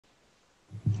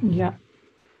Ja,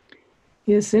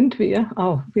 hier sind wir.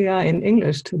 Oh, we are in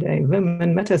English today.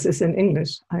 Women Matters is in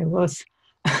English. I was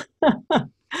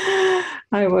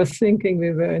thinking we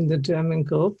were in the German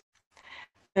group.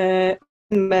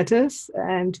 Matters,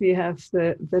 and we have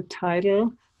the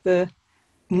title, the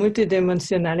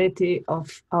multidimensionality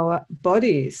of our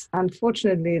bodies.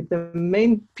 Unfortunately, the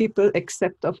main people,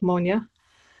 except of Monia,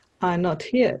 are not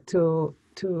here to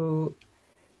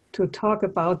talk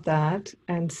about that.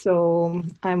 And so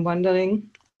I'm wondering,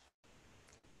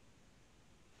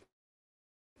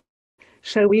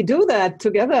 shall we do that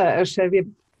together, or shall we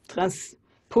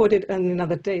transport it on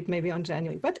another date, maybe on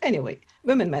January? But anyway,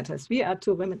 Women Matters. We are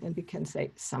two women, and we can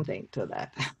say something to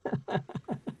that.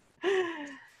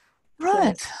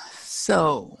 Right.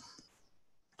 So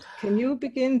can you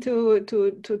begin to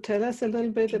tell us a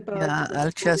little bit about? Yeah,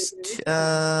 I'll just,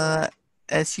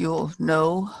 as you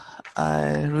know,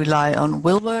 I rely on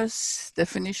Wilber's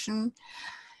definition,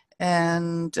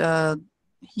 and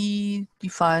he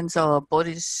defines our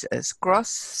bodies as gross,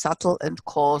 subtle, and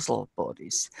causal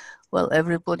bodies. Well,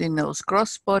 everybody knows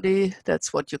gross body.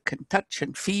 That's what you can touch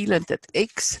and feel, and that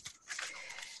aches.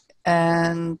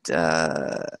 And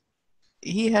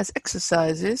he has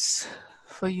exercises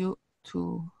for you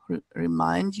to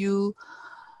remind you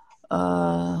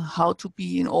how to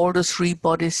be in all the three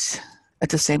bodies at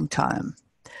the same time.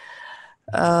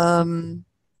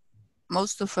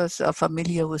 Most of us are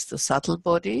familiar with the subtle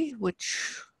body,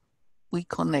 which we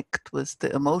connect with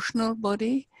the emotional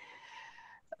body.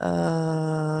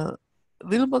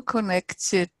 Wilber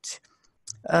connects it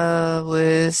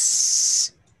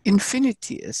with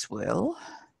infinity as well.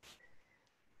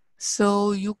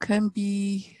 So you can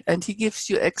be, and he gives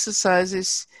you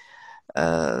exercises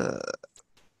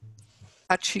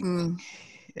touching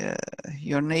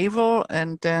your navel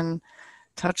and then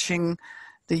touching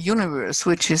the universe,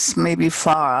 which is maybe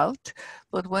far out.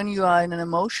 But when you are in an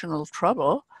emotional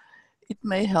trouble, it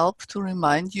may help to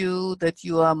remind you that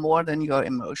you are more than your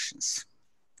emotions.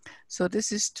 So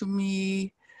this is, to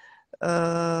me,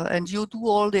 and you do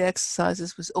all the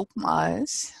exercises with open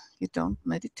eyes. You don't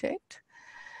meditate.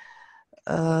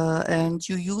 And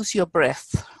you use your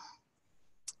breath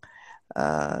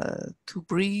to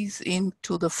breathe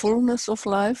into the fullness of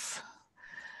life.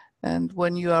 And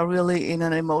when you are really in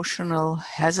an emotional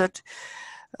hazard,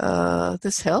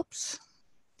 this helps.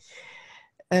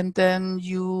 And then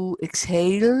you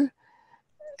exhale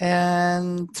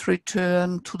and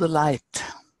return to the light.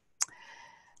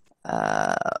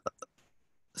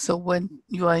 So when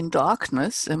you are in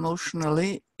darkness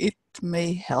emotionally, it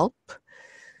may help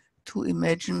to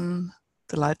imagine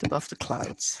the light above the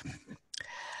clouds.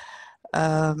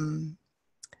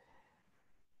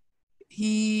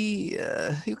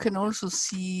 You can also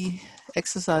see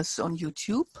exercises on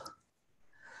YouTube,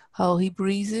 how he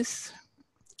breathes,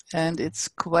 and it's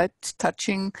quite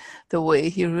touching the way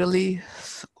he really,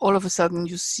 all of a sudden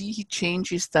you see he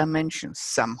changes dimensions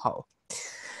somehow.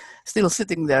 Still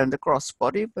sitting there in the cross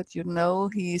body, but you know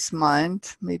his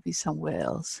mind may be somewhere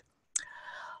else.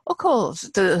 Of course,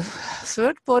 the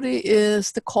third body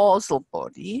is the causal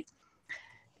body,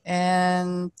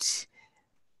 and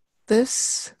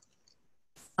this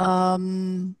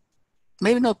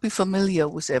may not be familiar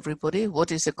with everybody.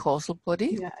 What is a causal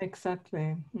body? Yeah,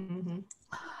 exactly. Mm-hmm.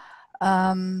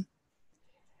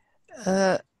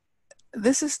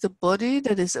 This is the body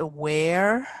that is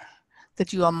aware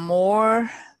that you are more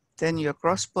than your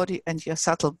gross body and your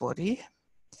subtle body.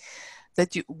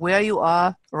 That where you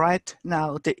are right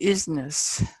now, the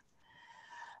isness,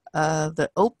 the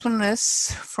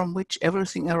openness from which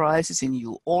everything arises in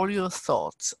you, all your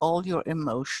thoughts, all your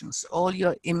emotions, all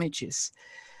your images,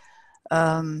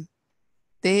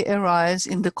 they arise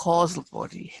in the causal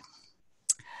body.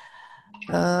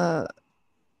 A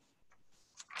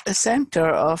center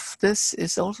of this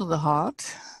is also the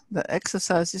heart. The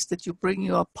exercise is that you bring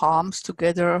your palms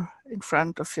together in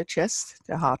front of your chest,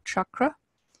 the heart chakra,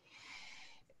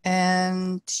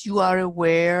 and you are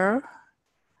aware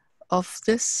of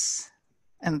this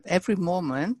and every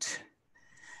moment,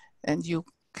 and you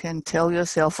can tell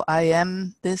yourself, I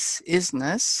am this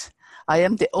isness, I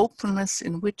am the openness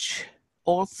in which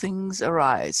all things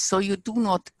arise. So you do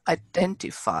not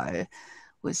identify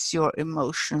with your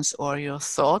emotions or your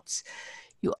thoughts,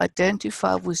 you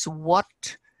identify with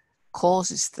what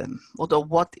causes them or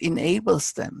what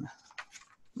enables them.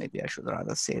 Maybe I should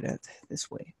rather say that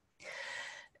this way.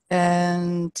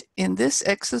 And in this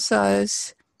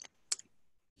exercise,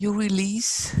 you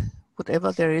release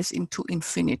whatever there is into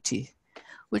infinity,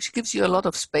 which gives you a lot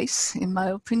of space, in my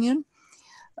opinion,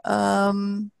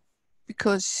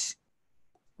 because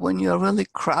when you're really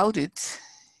crowded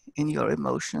in your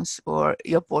emotions, or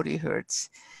your body hurts.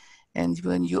 And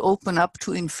when you open up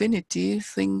to infinity,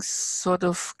 things sort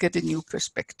of get a new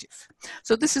perspective.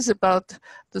 So this is about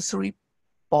the three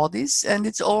bodies, and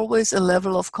it's always a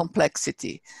level of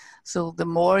complexity. So the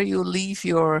more you leave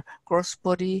your gross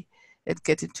body and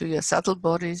get into your subtle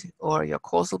body or your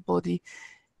causal body,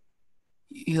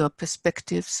 your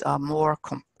perspectives are more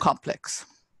complex.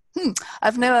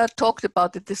 I've never talked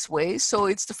about it this way, so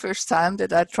it's the first time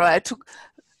that I try to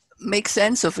make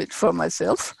sense of it for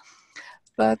myself.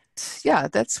 But yeah,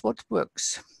 that's what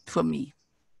works for me,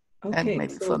 and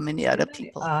maybe for many other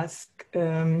people. Ask,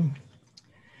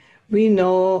 we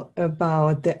know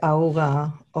about the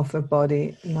aura of a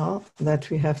body, no? That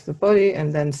we have the body,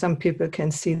 and then some people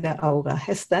can see the aura.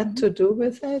 Has that to do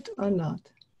with it or not?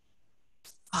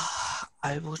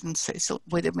 I wouldn't say so.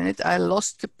 Wait a minute, I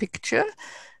lost the picture.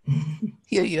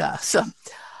 Here you are. So,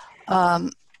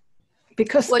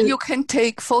 because well, you can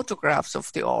take photographs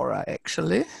of the aura,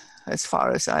 actually, as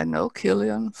far as I know,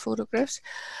 Killian photographs.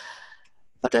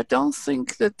 But I don't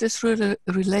think that this really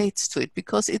relates to it,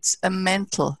 because it's a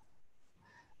mental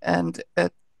and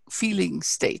a feeling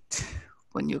state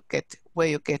when you get where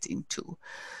you get into.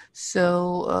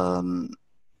 So,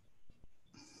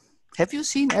 have you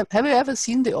ever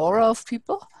seen the aura of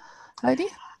people, Heidi?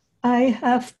 I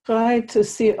have tried to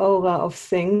see aura of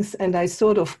things, and I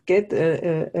sort of get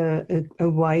a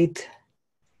white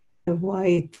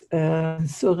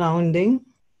surrounding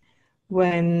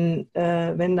when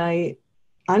I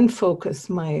unfocus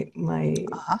my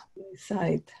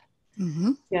sight.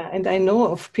 Mm-hmm. Yeah, and I know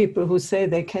of people who say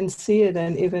they can see it,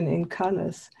 and even in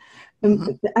colors.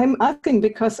 I'm asking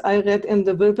because I read in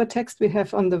the Wilber text we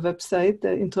have on the website,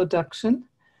 the introduction,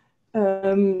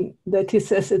 that he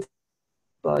says it's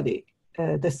body,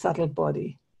 the subtle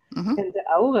body. And the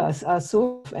auras are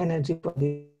sort of energy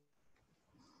body.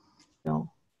 No.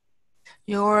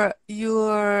 Your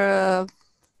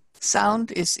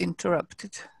sound is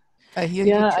interrupted. I hear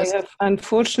you. I have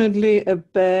unfortunately a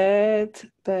bad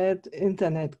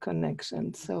internet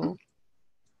connection. So,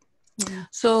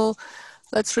 So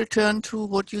let's return to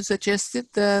what you suggested,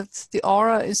 that the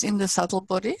aura is in the subtle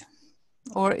body,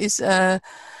 or is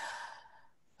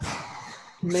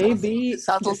maybe the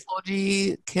subtle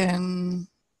body can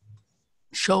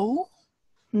show.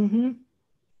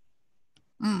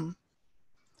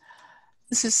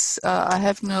 This is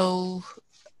I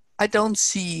don't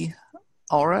see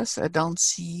auras, I don't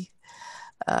see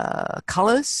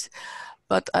colors,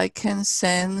 but I can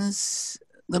sense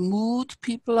the mood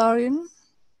people are in,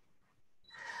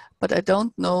 but I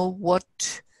don't know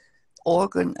what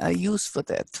organ I use for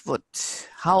that,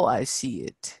 how I see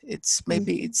it. It's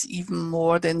maybe it's even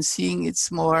more than seeing,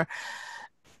 it's more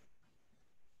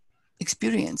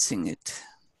experiencing it.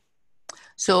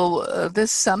 So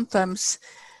this sometimes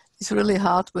is really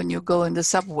hard when you go in the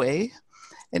subway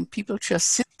and people just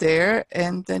sit there,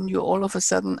 and then you all of a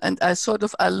sudden, and I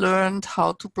learned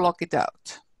how to block it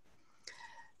out.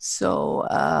 So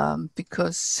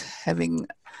because having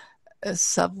a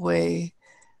subway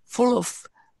full of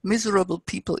miserable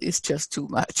people is just too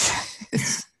much.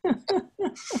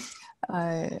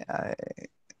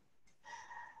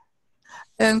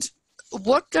 And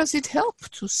what does it help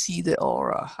to see the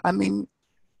aura? I mean,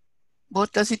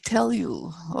 what does it tell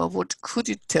you, or what could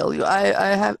it tell you?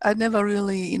 I never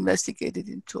really investigated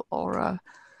into aura,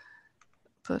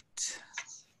 but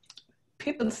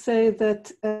people say that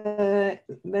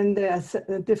when there are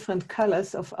different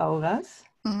colors of auras,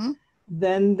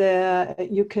 then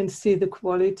you can see the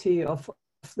quality of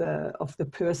the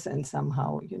person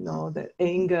somehow. You know, the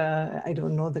anger. I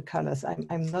don't know the colors.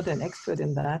 I'm not an expert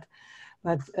in that.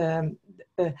 But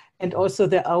and also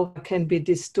the aura can be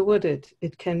distorted.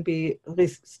 It can be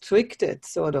restricted,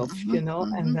 sort of, you know,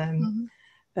 and then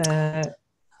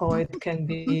or it can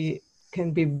be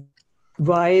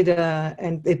wider,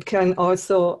 and it can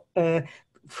also,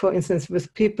 for instance,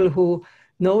 with people who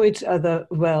know each other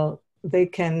well, they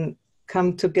can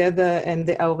come together, and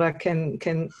the aura can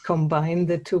combine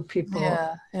the two people.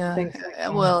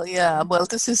 Well,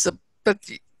 this is but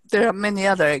there are many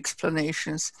other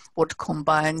explanations what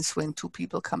combines when two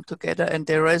people come together and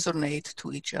they resonate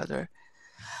to each other.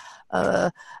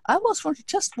 I was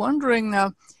just wondering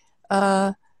now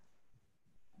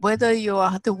whether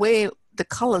the way the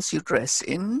colors you dress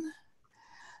in,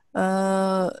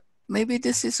 maybe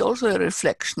this is also a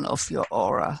reflection of your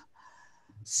aura.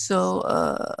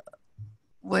 So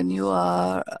when you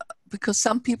are, because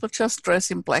some people just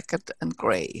dress in black and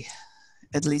gray,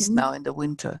 at least now in the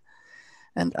winter.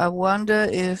 And I wonder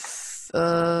if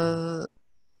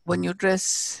when you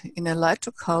dress in a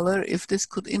lighter color, if this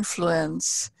could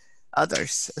influence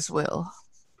others as well.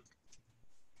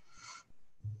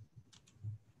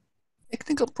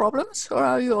 technical problems, or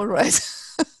are you all right?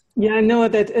 Yeah, I know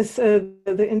that is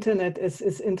the internet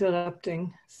is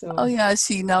interrupting. So. Oh yeah, I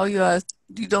see. Now you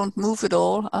don't move at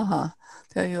all.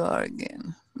 There you are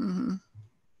again. Mm-hmm.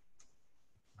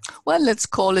 Well, let's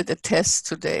call it a test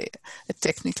today, a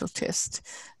technical test.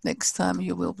 Next time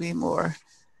you will be more.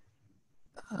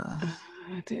 Oh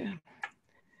dear.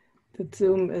 The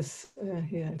Zoom is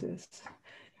here. It is.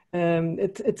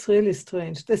 It's really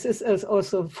strange. This is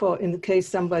also for in case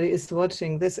somebody is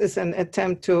watching. This is an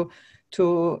attempt to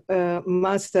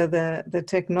master the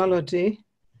technology,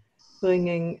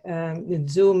 bringing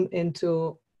Zoom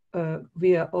into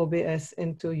via OBS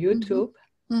into YouTube.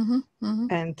 Mm-hmm. Mm-hmm.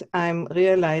 And I'm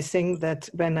realizing that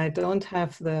when I don't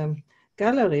have the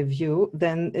gallery view,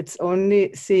 then it's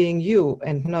only seeing you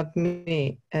and not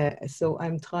me. So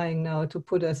I'm trying now to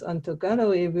put us onto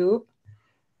gallery view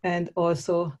and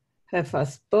also have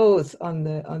us both on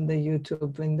the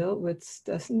YouTube window, which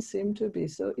doesn't seem to be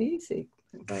so easy.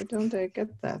 Why don't I get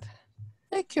that?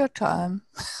 Take your time.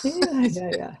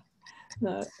 Yeah.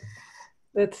 No,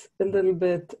 that's a little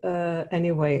bit,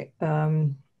 anyway,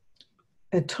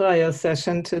 a trial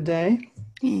session today.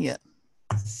 Yeah.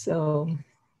 So,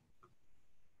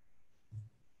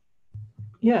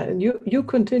 yeah, you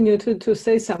continue to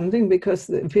say something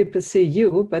because people see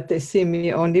you, but they see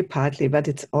me only partly, but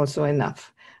it's also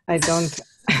enough. I don't.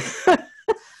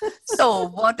 So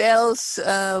what else?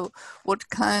 What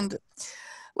kind?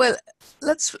 Well,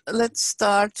 let's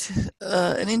start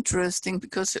an interesting,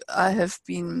 because I have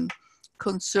been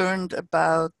concerned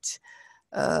about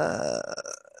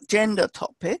gender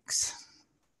topics,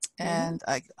 and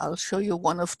I'll show you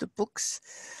one of the books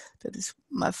that is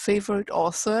my favorite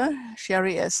author,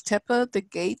 Sherry S. Tepper, The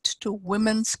Gate to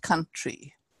Women's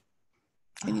Country.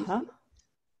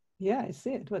 Yeah, I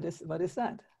see it. What is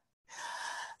that?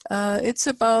 It's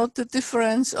about the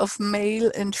difference of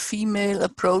male and female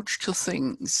approach to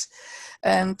things.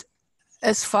 And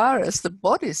as far as the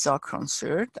bodies are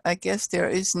concerned, I guess there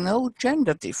is no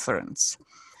gender difference.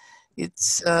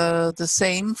 It's the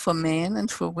same for men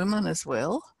and for women as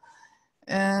well.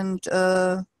 And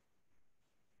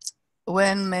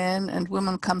when men and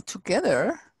women come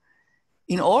together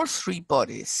in all three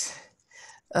bodies,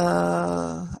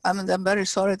 I'm very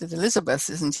sorry that Elizabeth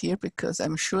isn't here, because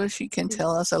I'm sure she can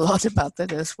tell us a lot about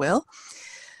that as well.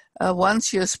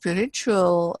 Once your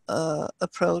spiritual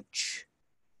approach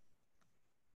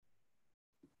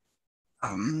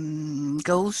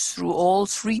goes through all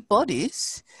three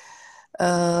bodies,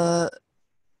 the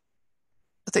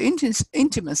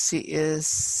intimacy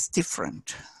is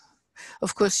different.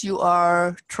 Of course, you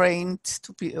are trained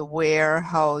to be aware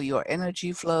how your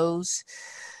energy flows,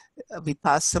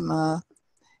 vipassana,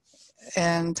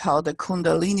 and how the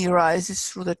kundalini rises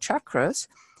through the chakras.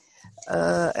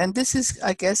 And this is,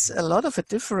 I guess, a lot of a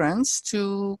difference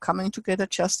to coming together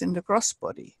just in the gross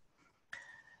body.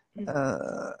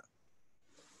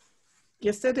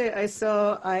 Yesterday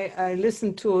I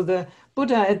listened to the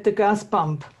Buddha at the gas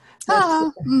pump.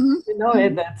 You know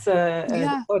it, that's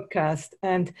a podcast.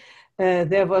 And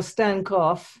there was Stan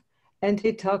Groff, and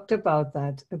he talked about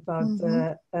that, about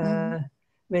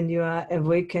when you are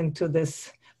awakened to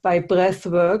this by breath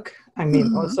work. I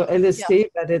mean, also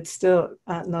LSD, but it's still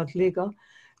not legal.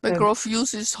 But Groff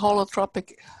uses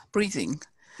holotropic breathing.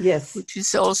 Yes. Which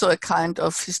is also a kind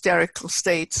of hysterical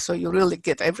state. So you really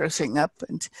get everything up.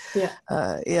 And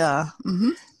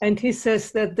And he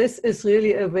says that this is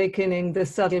really awakening the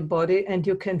subtle body, and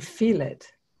you can feel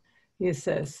it, he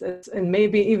says, and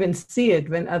maybe even see it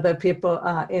when other people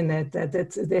are in it, that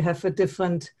they have a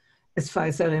different, as far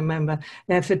as I remember,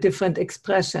 they have a different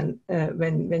expression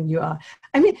when you are.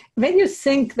 I mean, when you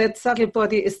think that subtle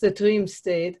body is the dream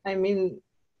state, I mean,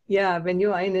 yeah, when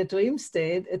you are in a dream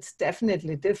state, it's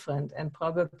definitely different. And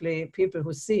probably people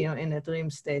who see you in a dream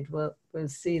state will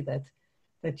see that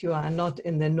you are not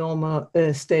in the normal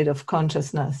state of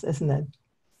consciousness, isn't it?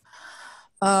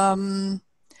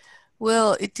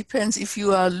 Well, it depends if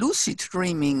you are lucid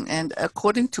dreaming. And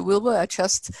according to Wilber, I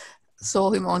just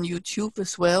saw him on YouTube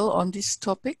as well on this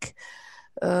topic.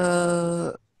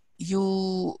 Once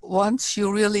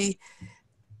you really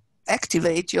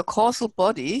activate your causal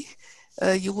body,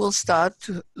 you will start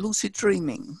lucid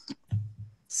dreaming.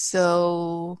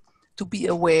 So to be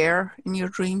aware in your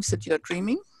dreams that you're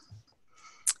dreaming.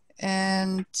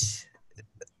 And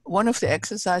one of the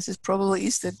exercises probably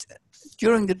is that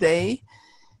during the day,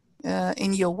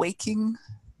 in your waking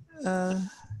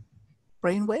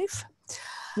brainwave,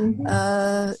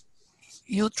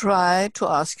 you try to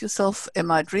ask yourself,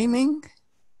 am I dreaming?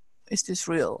 Is this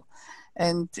real?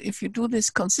 And if you do this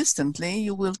consistently,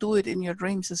 you will do it in your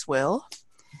dreams as well.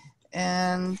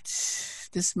 And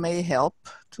this may help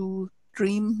to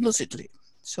dream lucidly,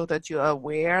 so that you are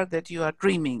aware that you are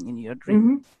dreaming in your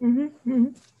dream.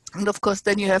 And of course,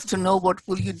 then you have to know what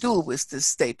will you do with this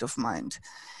state of mind.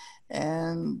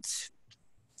 And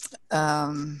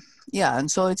yeah,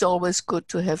 and so it's always good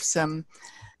to have some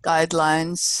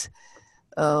guidelines,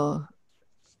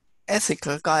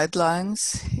 ethical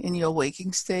guidelines in your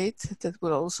waking state that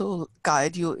will also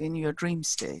guide you in your dream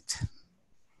state.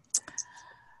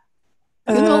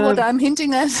 You know what I'm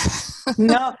hinting at?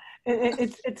 No,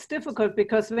 it's difficult,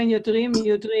 because when you dream,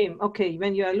 you dream. Okay,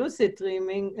 when you are lucid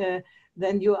dreaming,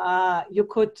 then you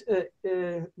could,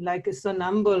 like a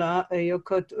somnambula, you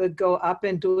could go up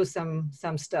and do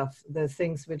some stuff, the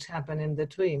things which happen in the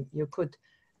dream. You could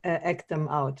act them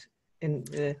out.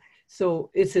 So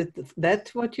is it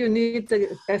that what you need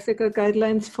the ethical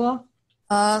guidelines for?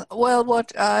 Well,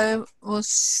 what I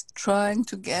was trying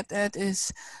to get at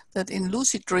is that in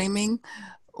lucid dreaming,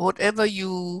 whatever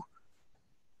you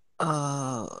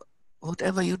let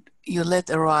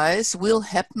arise will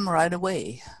happen right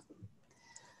away.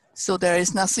 So there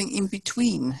is nothing in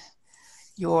between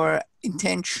your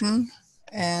intention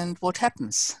and what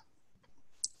happens.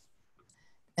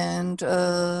 And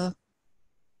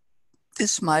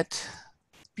this might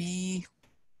be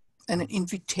an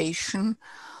invitation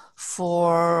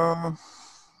for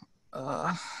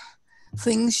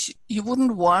things you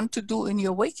wouldn't want to do in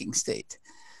your waking state.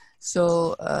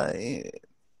 So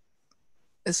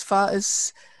as far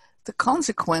as the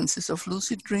consequences of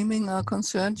lucid dreaming are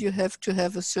concerned, you have to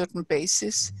have a certain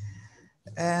basis.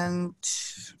 And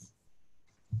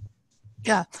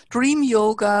yeah, dream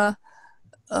yoga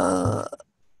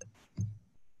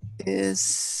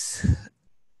is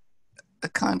a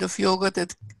kind of yoga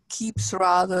that keeps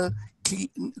rather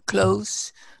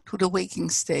close to the waking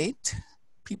state.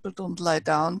 People don't lie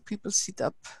down, people sit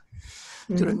up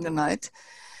during the night.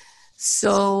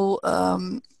 So,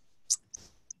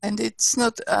 and it's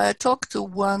not, I talked to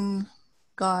one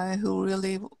guy who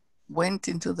really went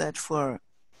into that for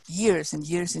years and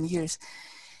years and years.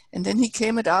 And then he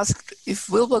came and asked if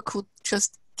Wilber could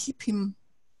just give him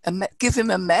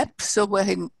a map so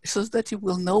that he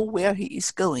will know where he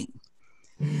is going.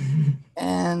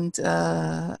 And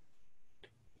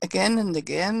again and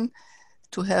again,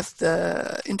 to have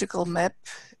the integral map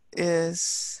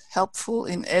is helpful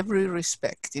in every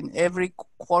respect, in every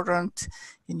quadrant,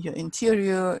 in your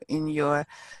interior, in your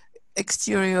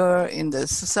exterior, in the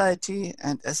society,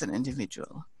 and as an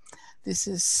individual. This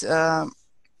is, I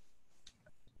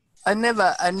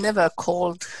never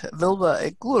called Wilber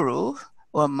a guru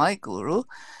or my guru,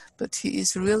 but he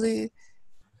is really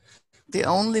the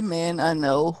only man I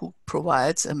know who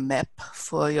provides a map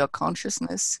for your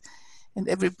consciousness, and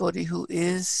everybody who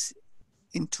is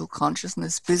into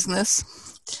consciousness business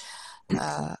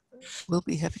will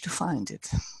be happy to find it.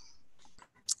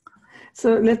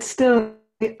 So let's still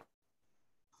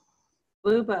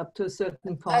Wilber up to a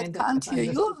certain point. I can't hear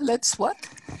you. Let's what?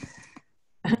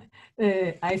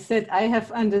 I said I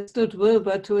have understood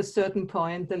Wilber to a certain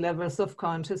point, the levels of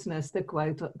consciousness, the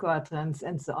quadrants,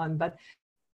 and so on. But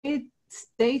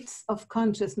states of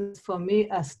consciousness for me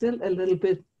are still a little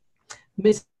bit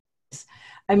missing.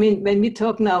 I mean, when we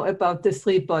talk now about the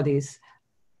three bodies,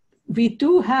 we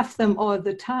do have them all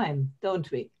the time, don't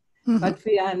we? But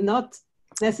we are not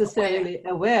necessarily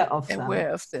aware of them.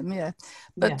 Aware of them, yeah.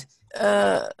 But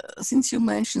since you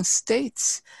mentioned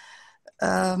states,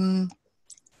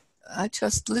 I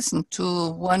just listened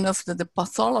to one of the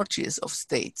pathologies of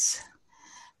states,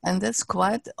 and that's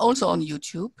quite also on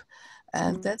YouTube,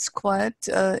 and that's quite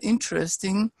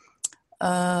interesting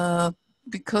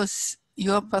because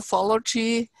your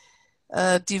pathology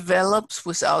develops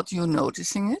without you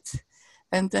noticing it,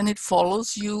 and then it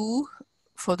follows you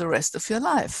for the rest of your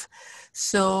life.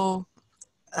 So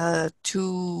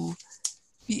to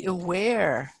be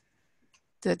aware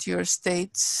that your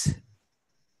states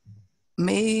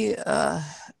may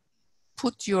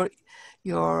put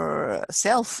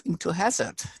yourself into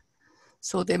hazard,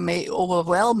 so they may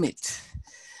overwhelm it.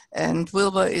 And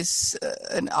Wilber is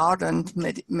an ardent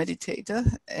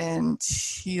meditator, and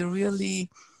he really,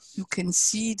 you can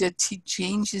see that he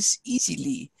changes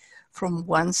easily from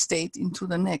one state into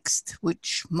the next,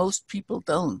 which most people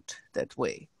don't that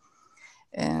way.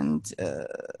 And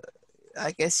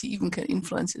I guess he even can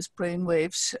influence his brain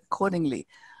waves accordingly.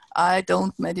 I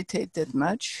don't meditate that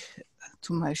much,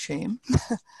 to my shame,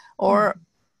 or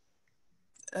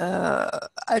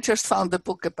I just found a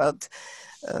book about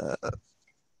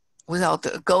without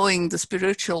going the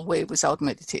spiritual way without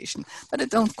meditation, but I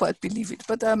don't quite believe it,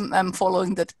 but I'm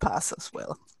following that path as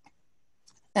well.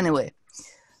 Anyway,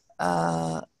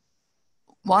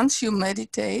 once you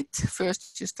meditate,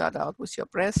 first you start out with your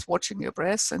breath, watching your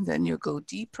breath, and then you go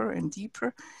deeper and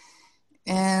deeper.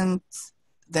 And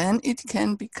then it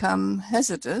can become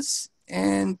hazardous,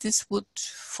 and this would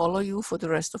follow you for the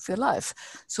rest of your life.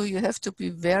 So you have to be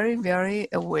very, very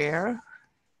aware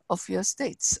of your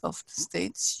states, of the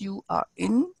states you are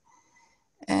in,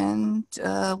 and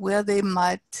where they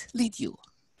might lead you.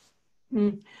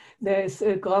 There's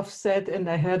a Groff said, and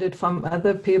I heard it from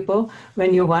other people,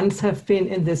 when you once have been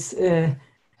in this,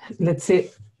 let's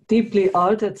say, deeply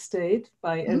altered state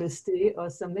by LSD or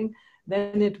something,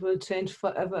 then it will change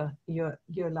forever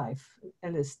your life.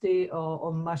 LSD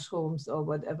or mushrooms or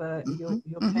whatever you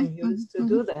can use to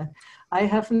do that. I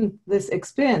haven't this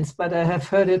experience, but I have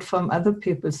heard it from other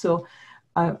people. So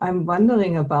I'm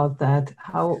wondering about that.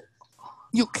 How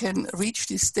you can reach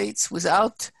these states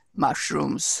without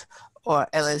mushrooms or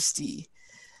LSD.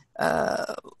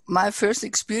 My first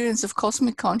experience of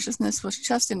cosmic consciousness was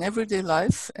just in everyday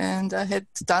life, and I had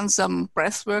done some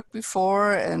breath work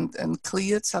before and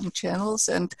cleared some channels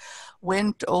and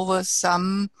went over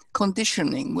some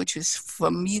conditioning, which is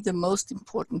for me the most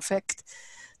important fact,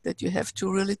 that you have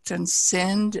to really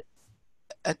transcend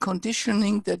a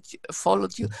conditioning that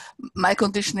followed you. My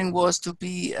conditioning was to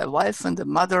be a wife and a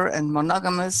mother and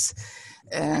monogamous,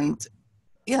 and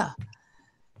yeah.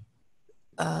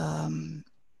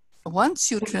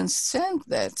 Once you transcend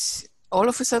that, all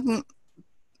of a sudden,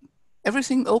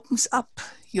 everything opens up.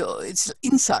 It's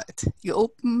inside. You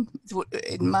open,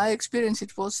 in my experience,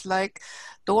 it was like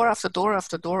door after door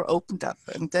after door opened up.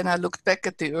 And then I looked back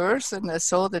at the earth and I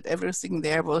saw that everything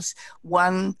there was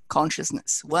one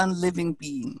consciousness, one living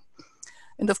being.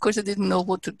 And of course, I didn't know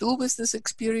what to do with this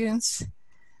experience,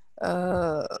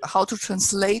 how to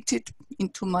translate it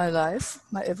into my life,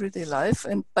 my everyday life.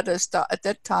 But at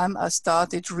that time, I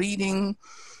started reading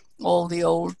all the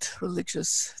old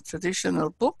religious traditional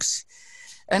books,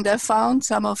 and I found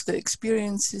some of the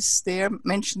experiences there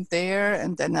mentioned there.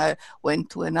 And then I went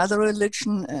to another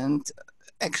religion, and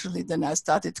actually then I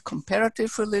started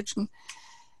comparative religion,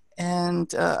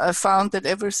 and I found that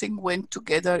everything went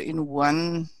together in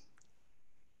one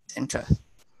center.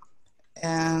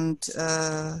 And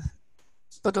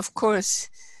but of course,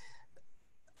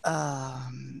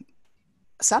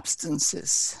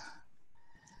 substances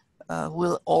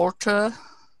will alter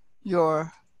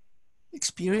your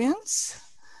experience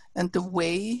and the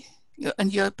way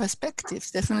and your perspectives,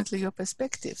 definitely your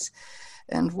perspectives.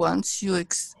 And once you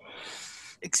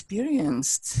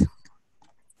experienced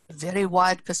a very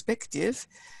wide perspective,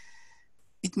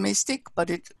 it may stick, but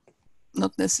it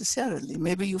not necessarily.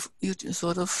 Maybe you just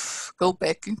sort of go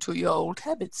back into your old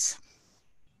habits.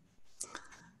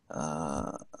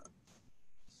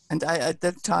 And at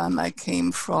that time, I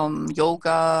came from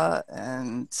yoga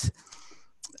and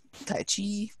Tai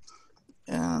Chi.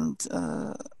 And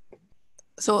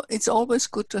so it's always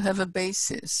good to have a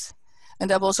basis.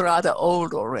 And I was rather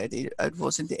old already. It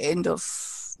was in the end of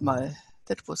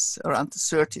that was around the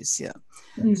 30s, yeah.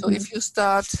 Mm-hmm. So if you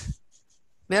start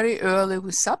very early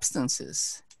with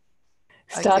substances,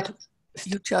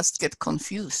 you just get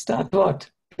confused. Start what?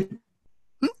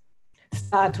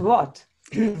 Start what?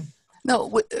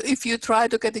 No, if you try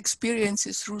to get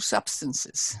experiences through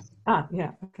substances.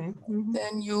 Yeah, okay. Mm-hmm.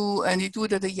 Then you do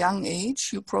it at a young age,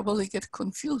 you probably get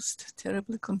confused,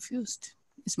 terribly confused,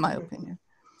 is my opinion.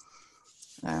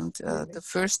 And the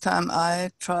first time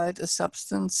I tried a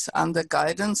substance under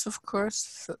guidance, of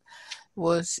course,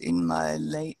 was in my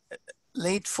late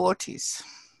 40s.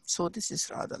 So this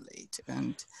is rather late.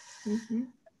 And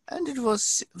it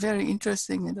was very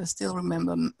interesting, and I still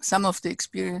remember some of the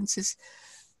experiences.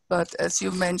 But as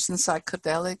you mentioned,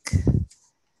 psychedelic,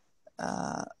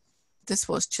 this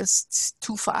was just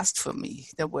too fast for me.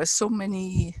 There were so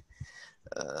many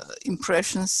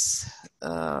impressions.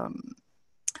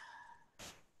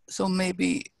 So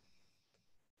maybe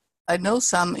I know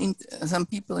some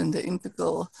people in the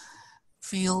integral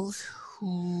field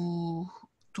who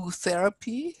do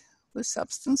therapy with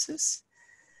substances.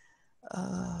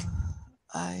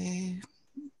 I'm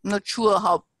not sure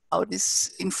how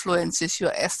this influences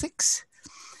your ethics,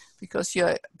 because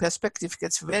your perspective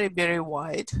gets very, very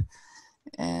wide.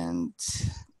 And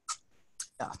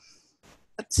yeah,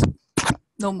 but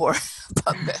no more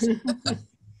about that.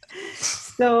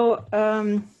 So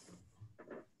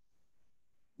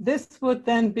this would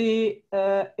then be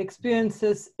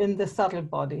experiences in the subtle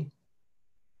body,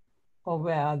 or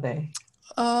where are they?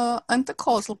 And the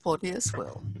causal body as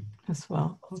well. As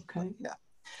well, okay. Yeah,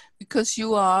 because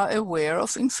you are aware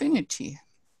of infinity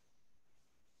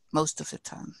most of the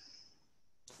time.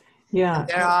 Yeah. And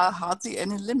there are hardly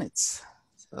any limits.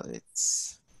 So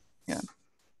it's, yeah.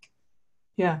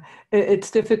 Yeah, it's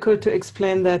difficult to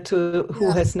explain that to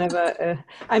who has never.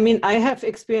 I mean, I have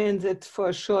experienced it for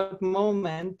a short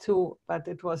moment too, but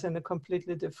it was in a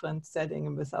completely different setting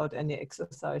and without any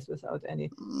exercise, without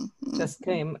any. Just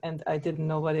came, and I didn't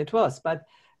know what it was. But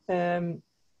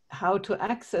how to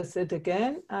access it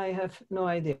again, I have no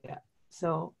idea.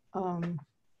 So.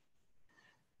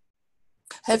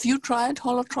 Have you tried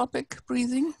holotropic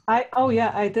breathing?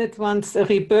 I did once a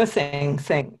rebirthing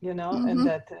thing, you know, and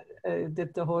that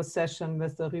did the whole session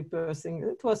with the rebirthing.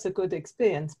 It was a good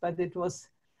experience, but it was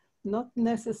not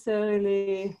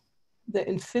necessarily the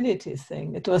infinity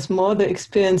thing. It was more the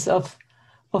experience of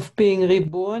being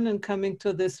reborn and coming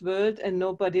to this world and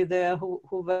nobody there who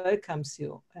welcomes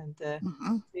you, and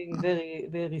being very,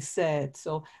 very sad.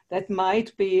 So that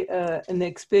might be an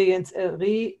experience,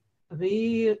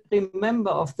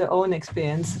 remember of their own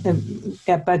experience,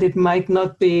 but it might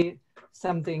not be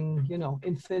something, you know,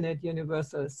 infinite,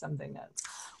 universal, something else.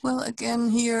 Well, again,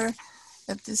 here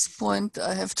at this point,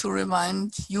 I have to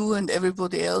remind you and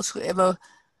everybody else, whoever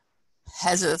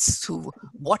hazards to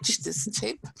watch this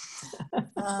tape,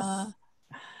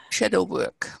 shadow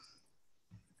work,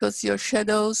 because your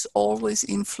shadows always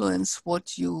influence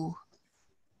what you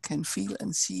can feel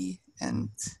and see and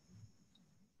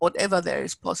whatever there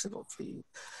is possible for you.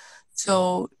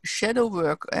 So shadow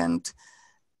work, and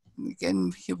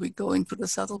again, here we go into the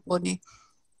subtle body,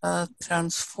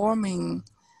 transforming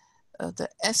the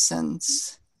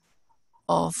essence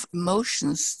of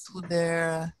emotions to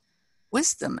their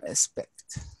wisdom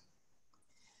aspect,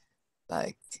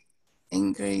 like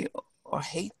angry or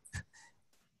hate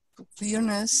to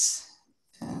clearness.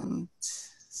 And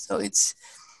so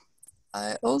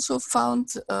I also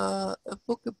found a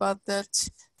book about that,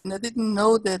 and I didn't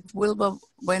know that Wilber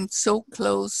went so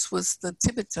close with the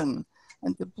Tibetan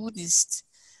and the Buddhist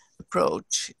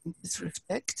approach in this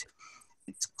respect.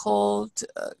 It's called,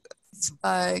 it's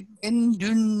by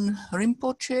Gendun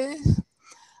Rinpoche.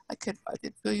 I can write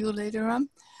it for you later on.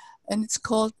 And it's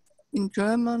called in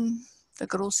German, the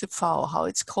große V. How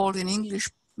it's called in English,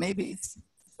 maybe it's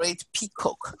great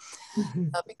peacock.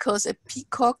 Because a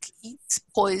peacock eats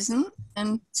poison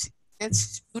and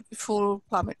gets beautiful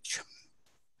plumage.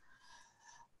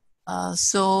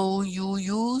 So you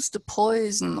use the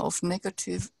poison of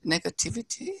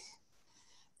negativity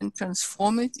and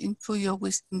transform it into your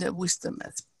wisdom.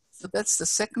 So that's the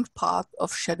second part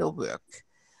of shadow work,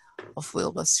 of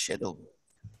Wilber's shadow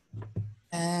work.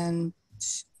 And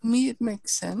to me, it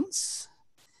makes sense.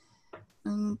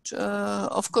 And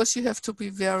of course, you have to be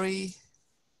very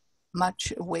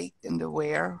much awake and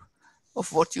aware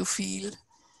of what you feel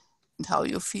and how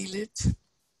you feel it.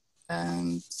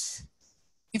 And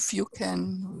if you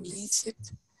can release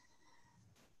it,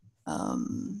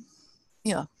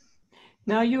 yeah.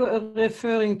 Now you are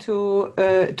referring to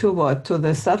what? To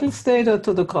the subtle state or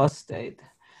to the gross state?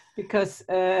 Because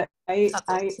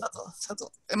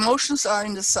subtle. Emotions are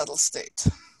in the subtle state.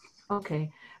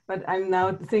 Okay, but I'm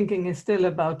now thinking still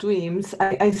about dreams.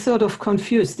 I sort of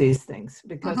confuse these things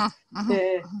because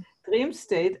dream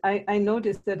state, I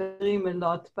notice that I dream a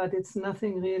lot, but it's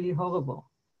nothing really horrible.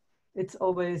 It's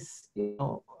always, you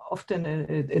know, often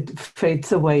it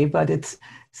fades away, but it's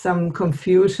some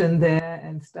confusion there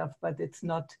and stuff, but it's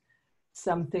not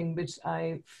something which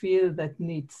I feel that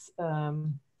needs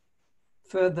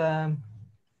further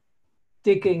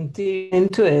digging deep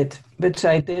into it, which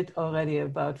I did already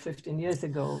about 15 years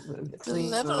ago. The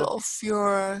level of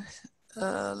your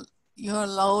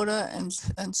louder and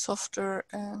softer,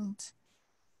 and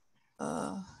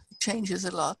changes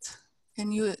a lot.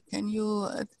 Can you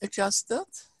adjust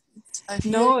that?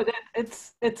 No,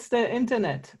 it's the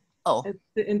internet. Oh, it's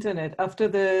the internet. After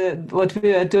what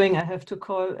we are doing, I have to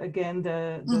call again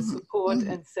the support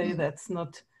and say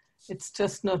it's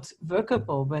just not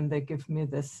workable when they give me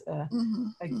this. I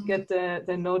get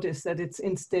the notice that it's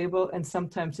unstable and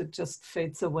sometimes it just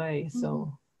fades away.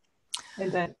 So,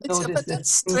 and I notice but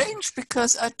that's strange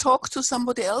because I talked to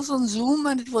somebody else on Zoom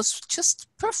and it was just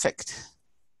perfect.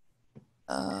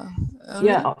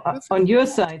 Yeah, perfect. On your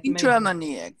side. In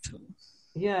Germany, actually.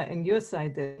 Yeah, in your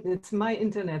side, it's my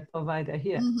internet provider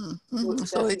here.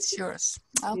 So it's yours.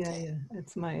 Okay. Yeah,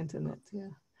 it's my internet. Yeah.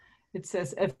 It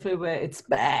says everywhere it's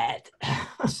bad.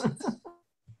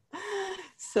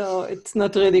 So it's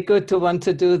not really good to want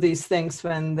to do these things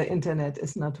when the internet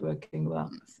is not working well.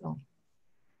 So,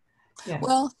 yeah.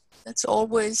 Well, it's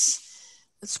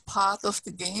part of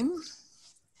the game.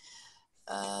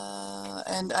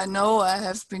 And I know I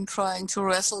have been trying to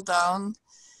wrestle down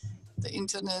the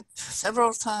internet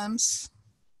several times.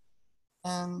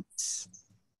 And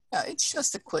yeah, it's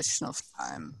just a question of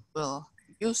time. We'll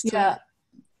get used to it.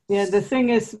 Yeah, the thing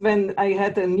is, when I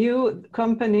had a new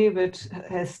company which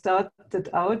has started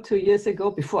out 2 years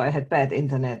ago, before I had bad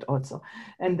internet also,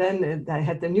 and then I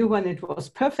had the new one, it was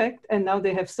perfect, and now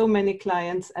they have so many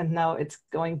clients, and now it's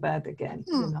going bad again,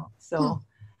 you know. So,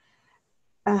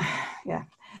 yeah,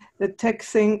 the tech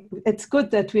thing, it's good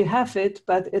that we have it,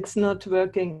 but it's not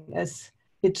working as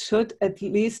it should, at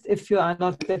least if you are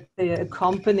not, let's say, a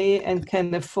company and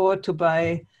can afford to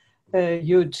buy a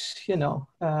huge, you know,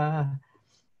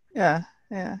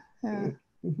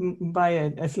 buy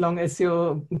it. As long as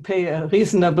you pay a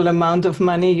reasonable amount of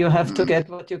money, you have to get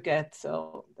what you get.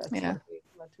 So that's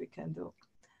what we can do.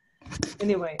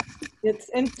 Anyway, it's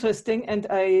interesting, and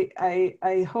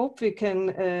I hope we can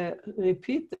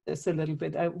repeat this a little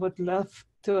bit. I would love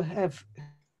to have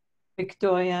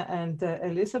Victoria and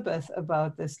Elizabeth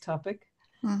about this topic.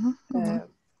 Yeah,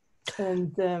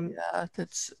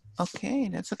 that's okay.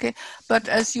 That's okay. But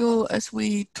as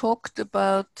we talked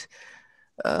about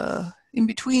in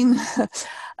between,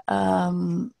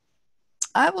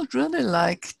 I would really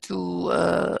like to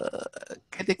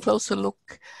get a closer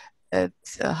look at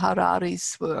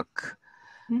Harari's work,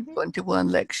 21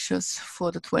 lectures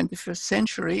for the 21st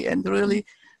century, and really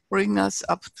bring us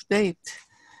up to date.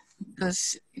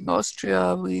 Because in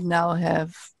Austria, we now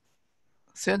have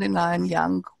 39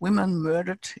 young women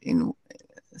murdered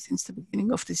since the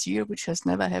beginning of this year, which has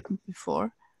never happened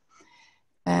before.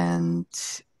 And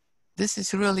this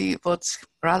is really what's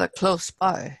rather close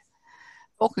by.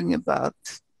 Talking about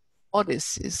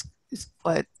bodies is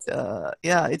quite,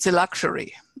 it's a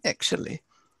luxury, actually.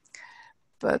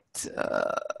 But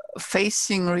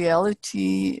facing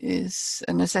reality is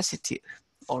a necessity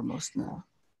almost now.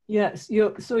 Yes,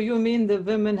 so you mean the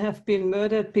women have been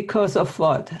murdered because of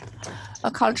what?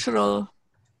 Cultural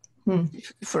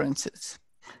differences.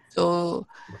 So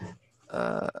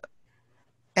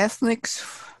ethnics,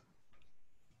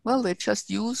 well, they just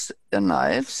use the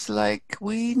knives like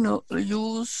we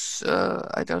use,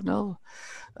 I don't know,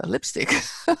 a lipstick.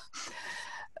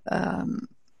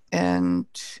 And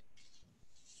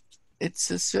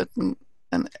it's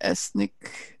an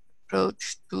ethnic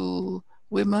approach to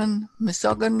women,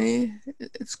 misogyny,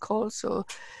 it's called. So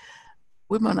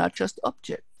women are just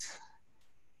objects.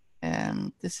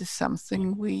 And this is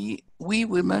something we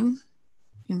women,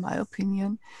 in my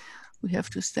opinion, we have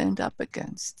to stand up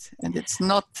against. And it's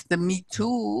not the Me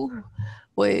Too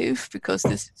wave, because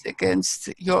this is against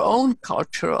your own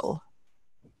cultural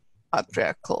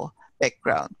patriarchal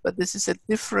background, but this is a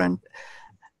different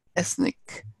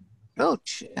ethnic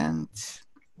approach. And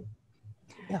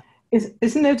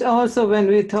isn't it also, when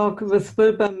we talk with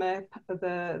Wilber map,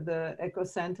 the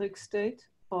ecocentric state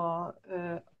or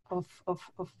of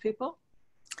people?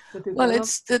 Well,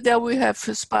 it's there we have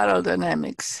spiral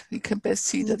dynamics. We can best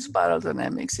see that spiral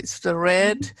dynamics. It's the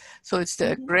red, so it's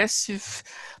the aggressive,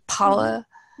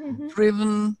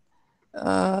 power-driven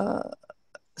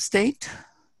state.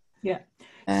 Yeah.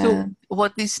 And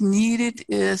what is needed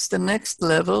is the next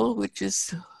level, which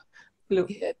is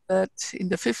we had that in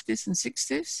the 50s and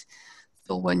 60s.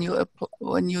 So when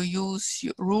you use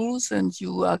rules, and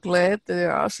you are glad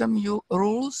there are some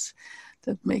rules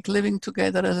that make living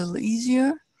together a little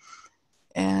easier,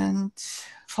 and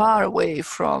far away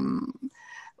from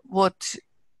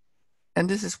and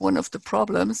this is one of the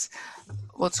problems,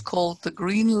 what's called the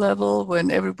green level,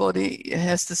 when everybody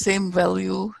has the same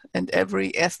value and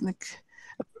every ethnic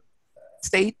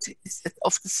state is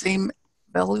of the same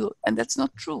value, and that's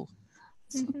not true.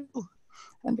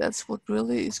 And that's what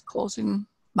really is causing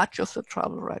much of the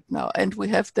trouble right now. And we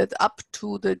have that up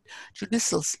to the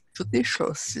judicial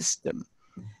system,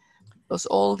 because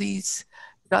all these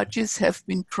judges have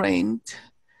been trained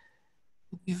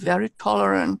to be very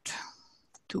tolerant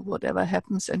to whatever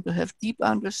happens, and to have deep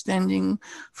understanding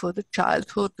for the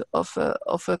childhood of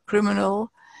a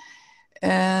criminal.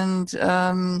 And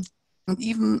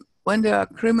even when there are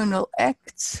criminal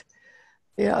acts,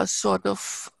 they are sort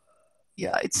of,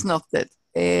 it's not that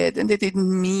bad, and they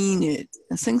didn't mean it,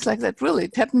 and things like that. Really,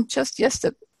 it happened just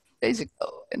yesterday, days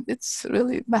ago, and it's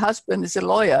really, my husband is a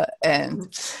lawyer,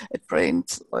 and a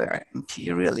trained lawyer, and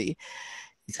he really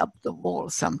is up the wall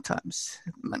sometimes.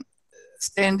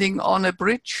 Standing on a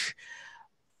bridge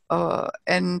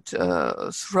and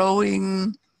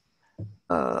throwing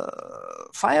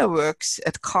fireworks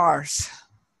at cars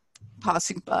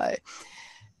passing by,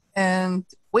 and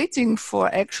waiting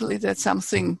for actually that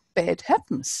something bad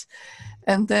happens,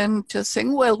 and then just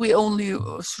saying, well, we only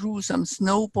threw some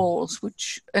snowballs,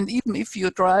 and even if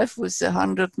you drive with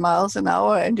 100 miles an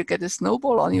hour and you get a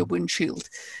snowball on your windshield,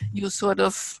 you sort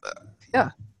of,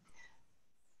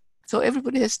 So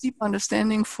everybody has deep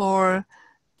understanding for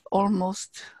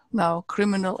almost now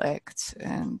criminal acts,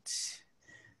 and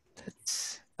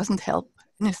that doesn't help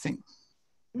anything.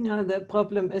 No, the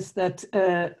problem is that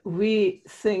we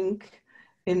think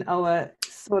in our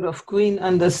sort of green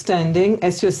understanding,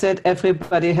 as you said,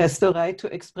 everybody has the right to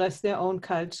express their own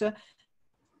culture.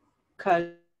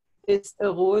 Culture is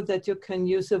a rule that you can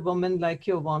use a woman like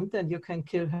you want, and you can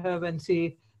kill her when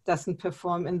she doesn't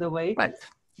perform in the way. Right.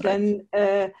 Then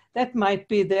that might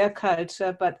be their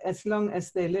culture, but as long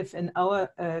as they live in our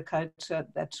culture,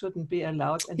 that shouldn't be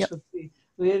allowed, and should be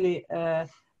really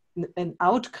an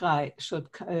outcry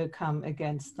should come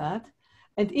against that.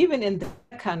 And even in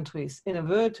their countries, in a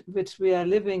world which we are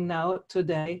living now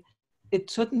today, it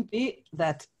shouldn't be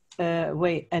that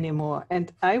way anymore.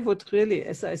 And I would really,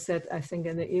 as I said, I think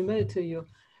in the email to you,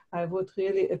 I would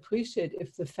really appreciate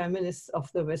if the feminists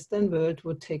of the Western world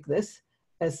would take this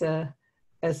as a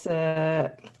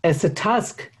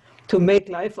task to make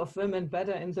life of women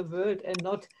better in the world, and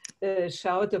not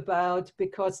shout about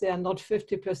because they are not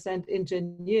 50%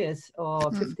 engineers or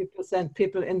 50%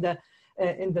 people in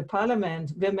the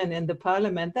parliament, women in the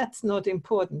parliament. That's not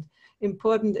important.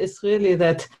 Important is really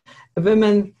that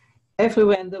women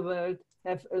everywhere in the world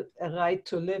have a right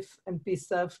to live and be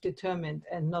self-determined,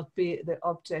 and not be the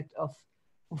object of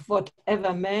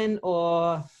whatever men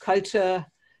or cultural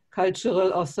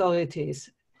authorities.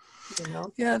 You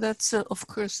know? Yeah, that's of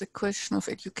course the question of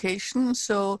education.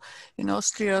 So in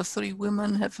Austria, 3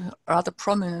 women rather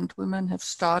prominent women have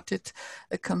started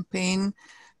a campaign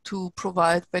to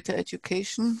provide better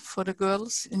education for the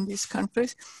girls in these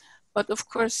countries. But of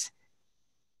course,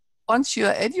 once you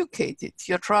are educated,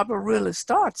 your trouble really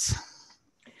starts.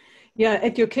 Yeah,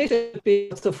 education should be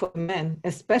also for men,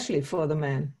 especially for the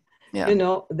men. Yeah. You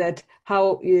know, that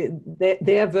how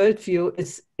their worldview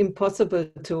is impossible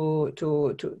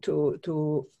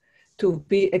to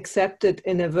be accepted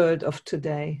in a world of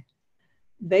today.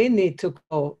 They need to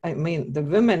go. I mean, the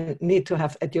women need to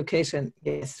have education,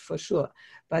 yes, for sure.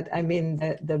 But I mean,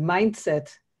 the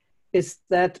mindset is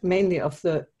that mainly of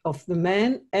the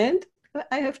men, and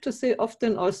I have to say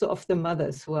often also of the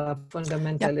mothers who are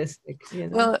fundamentalistic. Yeah. You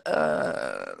know?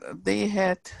 Well, they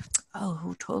had,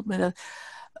 who told me that?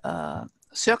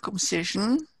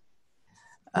 Circumcision,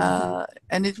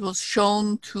 and it was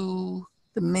shown to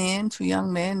the men, to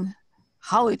young men,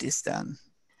 how it is done,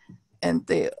 and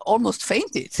they almost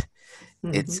fainted.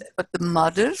 But the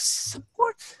mothers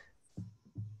support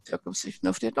circumcision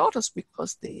of their daughters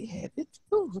because they had it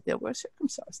too. They were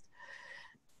circumcised,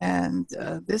 and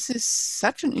this is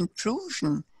such an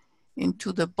intrusion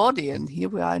into the body, and here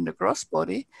we are in the gross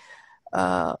body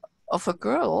of a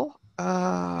girl.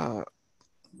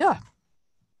 Yeah.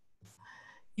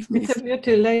 It's a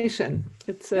mutilation.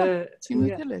 It's a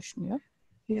mutilation,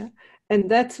 yeah. And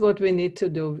that's what we need to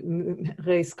do,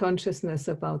 raise consciousness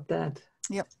about that.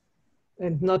 Yep.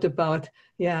 And not about,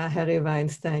 Harry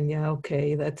Weinstein,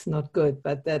 okay, that's not good,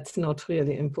 but that's not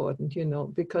really important, you know,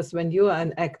 because when you are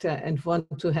an actor and want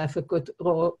to have a good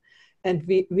role, and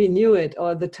we knew it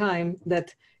all the time,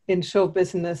 that in show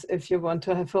business, if you want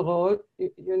to have a role,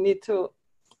 you need to,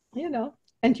 you know,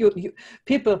 and you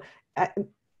people,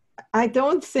 I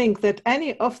don't think that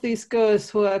any of these girls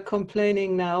who are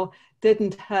complaining now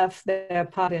didn't have their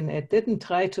part in it, didn't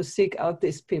try to seek out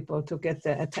these people to get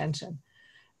their attention.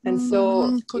 And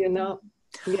so, you know,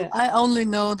 I only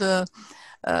know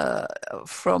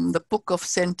from the book of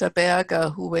Senta Berger,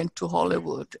 who went to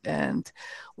Hollywood, and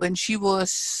when she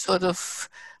was sort of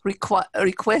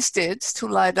requested to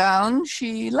lie down,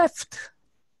 she left.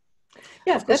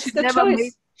 Yeah, that's the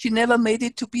choice. She never made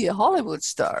it to be a Hollywood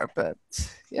star, but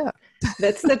yeah.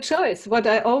 That's the choice. What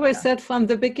I always said from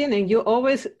the beginning, you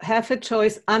always have a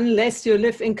choice unless you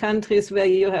live in countries where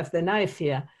you have the knife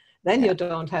here. Then you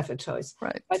don't have a choice.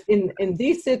 Right. But in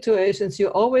these situations, you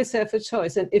always have a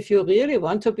choice. And if you really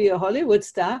want to be a Hollywood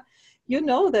star, you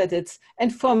know that it's,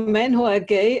 and for men who are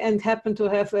gay and happen to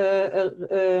have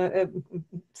a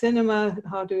cinema,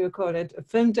 how do you call it, a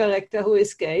film director who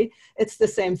is gay, it's the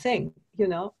same thing, you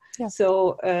know. Yeah.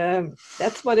 So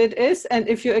that's what it is. And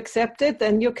if you accept it,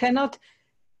 then you cannot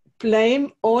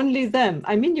blame only them.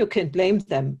 I mean, you can blame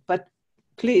them, but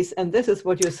please, and this is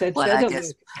what you said. Well, I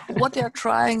guess what they're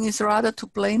trying is rather to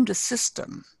blame the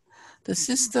system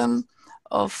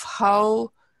of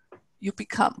how you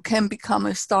can become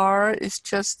a star is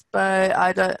just by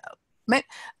either.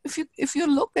 If you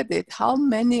look at it, how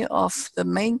many of the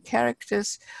main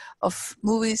characters of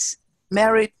movies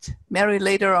marry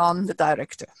later on the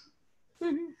director?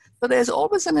 Mm-hmm. So there's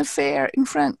always an affair in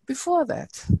front before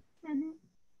that. Mm-hmm.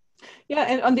 Yeah,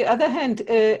 and on the other hand,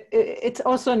 it's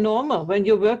also normal. When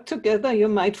you work together, you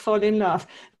might fall in love.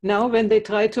 Now, when they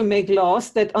try to make laws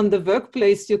that on the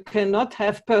workplace you cannot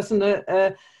have personal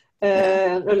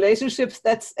relationships,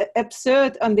 that's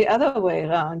absurd on the other way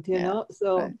around, you know.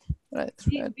 So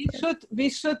we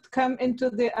should come into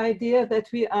the idea that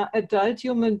we are adult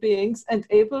human beings and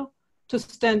able to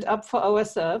stand up for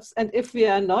ourselves. And if we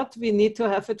are not, we need to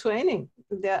have a training.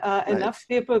 There are enough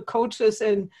people, coaches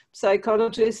and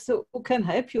psychologists who can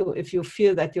help you if you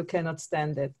feel that you cannot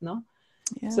stand it, no?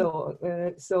 Yeah.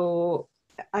 So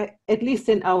at least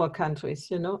in our countries,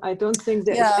 you know, I don't think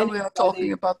there is anybody, we are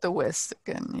talking about the West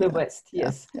again. The West,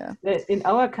 yes. Yeah. In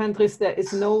our countries, there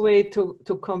is no way to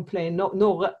complain. No.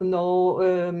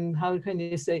 How can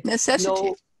you say?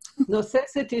 Necessity. No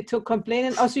necessity to complain,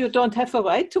 and also you don't have a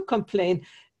right to complain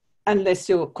unless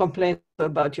you complain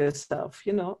about yourself,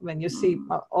 you know, when you see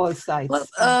all sides. Well,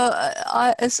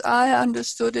 as I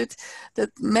understood it,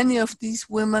 that many of these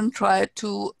women try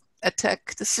to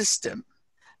attack the system.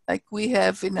 Like we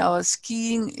have in our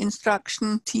skiing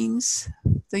instruction teams,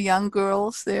 the young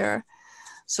girls there.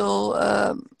 So,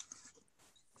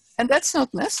 and that's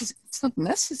not necessary. It's not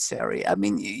necessary. I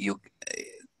mean, you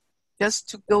just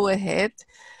to go ahead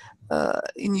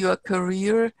in your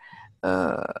career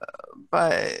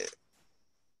by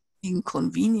being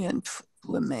convenient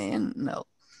to a man, no.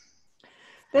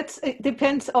 It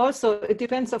depends also. It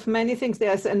depends of many things.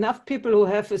 There's enough people who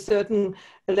have a certain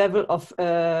level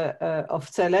of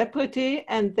celebrity,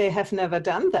 and they have never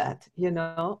done that. You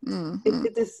know,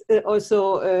 it is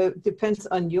also depends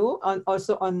on you, on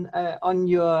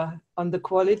the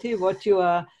quality what you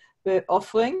are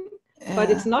offering. Yeah. But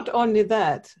it's not only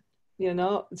that. You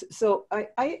know, so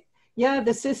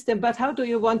the system, but how do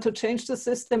you want to change the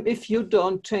system if you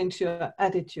don't change your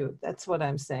attitude? That's what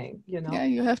I'm saying, you know. Yeah,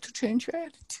 you have to change your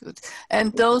attitude.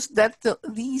 And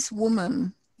these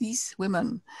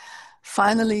women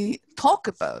finally talk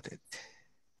about it.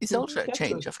 It's also a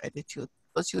change of attitude,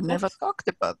 because you never talked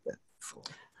about that before.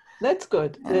 That's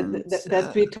good.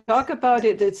 That we talk about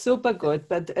it, it's super good.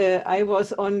 But I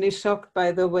was only shocked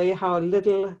by the way how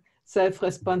little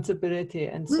self-responsibility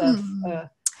and self...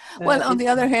 well, on the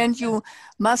other hand, you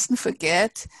mustn't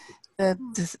forget that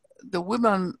the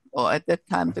women, or at that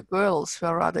time the girls,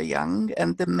 were rather young,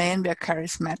 and the men were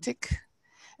charismatic,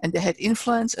 and they had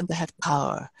influence and they had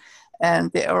power. And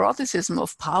the eroticism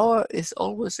of power is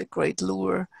always a great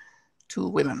lure to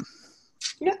women.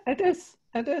 Yeah, it is.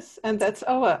 It is. And that's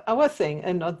our thing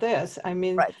and not theirs. I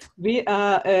mean, we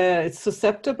are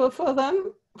susceptible for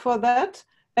them, for that.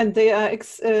 And they are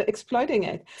exploiting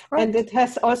it. Right. And it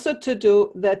has also to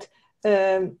do that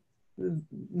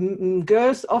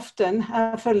girls often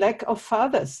have a lack of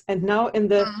fathers. And now in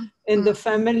the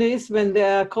families, when they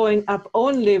are growing up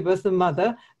only with the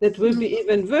mother, that will be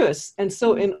even worse. And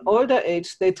so in older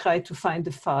age, they try to find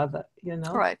a father, you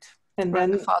know. Right. And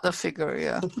then the father figure,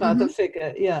 yeah. The father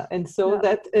figure, yeah. And so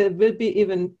that will be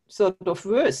even sort of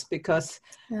worse because...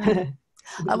 Yeah.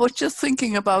 I was just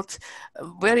thinking about a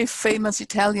very famous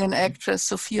Italian actress,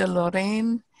 Sophia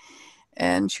Loren,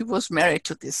 and she was married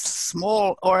to this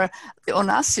small, or the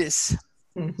Onassis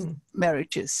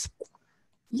marriages.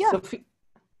 Yeah.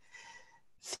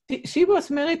 She was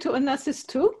married to Onassis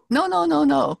too?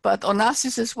 No, but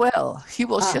Onassis as well. He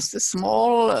was just a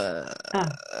small,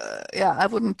 I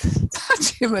wouldn't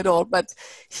touch him at all, but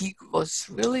he was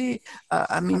really,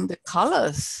 I mean, the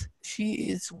colors.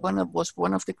 She was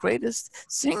one of the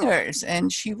greatest singers,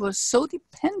 and she was so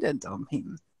dependent on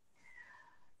him.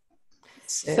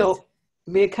 So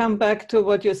we come back to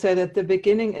what you said at the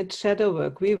beginning. It's shadow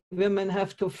work. We women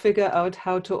have to figure out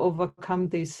how to overcome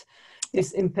these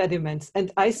impediments.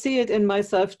 And I see it in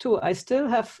myself too. I still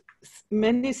have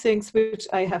many things which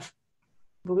I have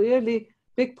really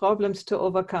big problems to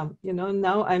overcome. You know,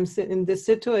 now I'm in this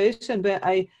situation where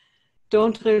I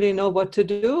don't really know what to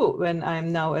do when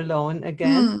I'm now alone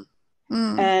again.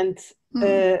 And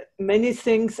many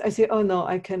things I say, oh no,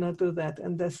 I cannot do that.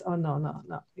 And this, oh no.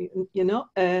 You know,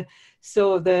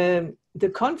 so the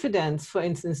confidence, for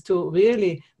instance, to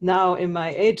really now in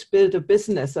my age build a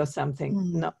business or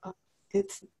something, no,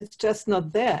 it's just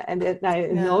not there. And I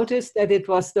noticed that it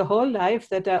was the whole life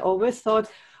that I always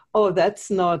thought, oh, that's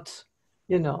not,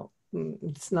 you know,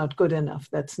 it's not good enough.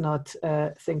 That's not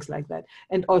things like that.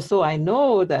 And also I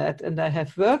know that, and I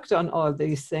have worked on all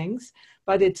these things,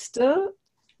 but it's still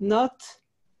not,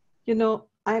 you know,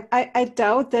 I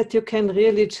doubt that you can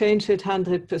really change it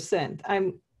 100%.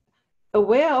 I'm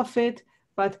aware of it,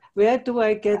 but where do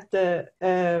I get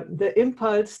the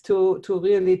impulse to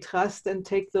really trust and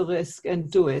take the risk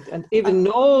and do it and even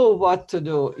know what to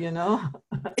do, you know?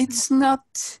 It's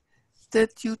not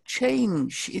that you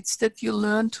change. It's that you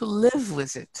learn to live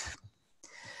with it.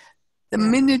 The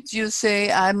minute you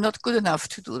say, I'm not good enough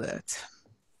to do that.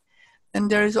 And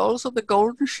there is also the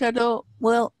golden shadow.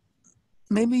 Well,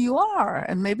 maybe you are,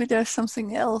 and maybe there's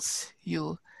something else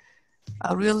you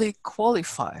are really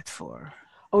qualified for.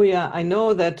 Oh yeah, I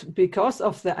know that because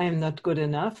of the I'm not good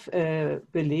enough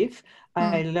belief,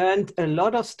 I learned a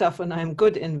lot of stuff and I'm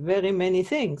good in very many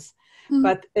things.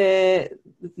 But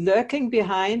lurking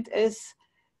behind is,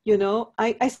 you know,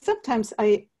 I sometimes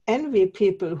envy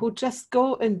people who just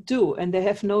go and do and they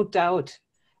have no doubt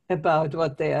about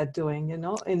what they are doing, you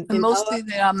know. And mostly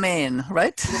they are men,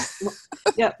 right?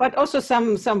 Yeah, but also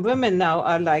some women now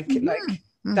are like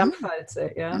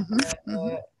Dampfwalze,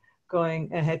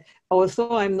 going ahead.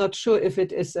 Also, I'm not sure if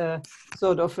it is a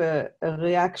sort of a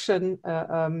reaction,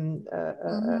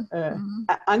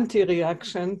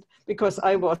 anti-reaction, because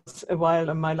I was a while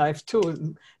in my life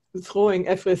too, throwing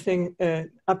everything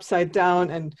upside down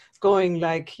and going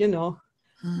like, you know,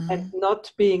 and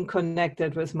not being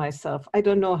connected with myself. I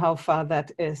don't know how far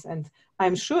that is. And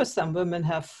I'm sure some women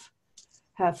have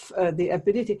the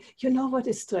ability. You know what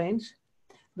is strange?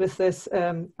 With this,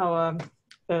 our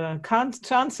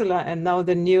chancellor and now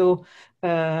the new,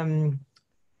 in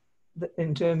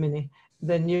Germany,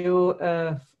 the new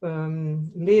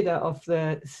leader of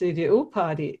the CDU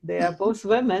party, they are both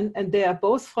women and they are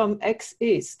both from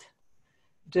ex-East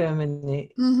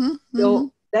Germany.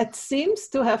 So that seems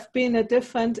to have been a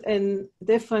difference in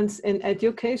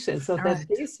education, so that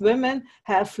these women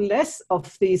have less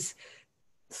of these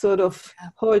sort of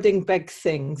holding back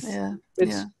things,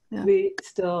 which we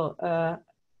still,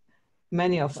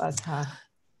 many of us have.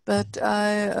 But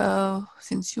I,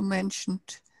 since you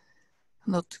mentioned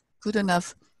not good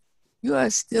enough, you are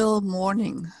still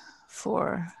mourning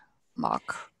for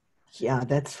Mark. Yeah,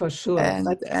 that's for sure.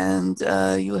 And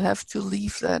you have to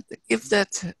leave that, give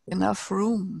that enough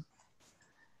room.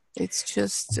 It's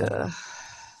just...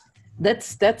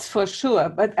 That's for sure.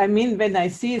 But I mean, when I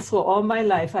see through all my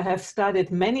life, I have started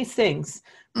many things,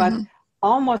 but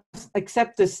almost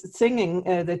except the singing,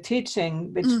 the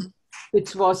teaching,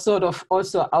 which was sort of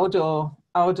also auto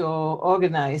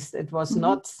organized. It was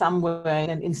not somewhere in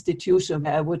an institution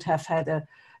where I would have had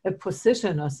a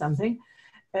position or something.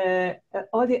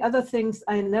 All the other things,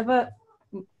 I never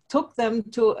took them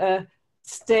to a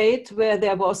state where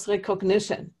there was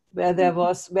recognition, where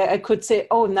I could say,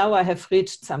 oh, now I have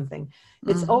reached something.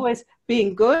 It's always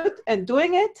being good and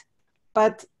doing it,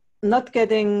 but not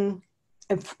getting,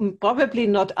 probably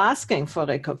not asking for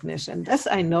recognition. This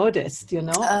I noticed, you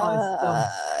know.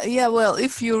 Yeah, well,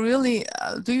 if you really,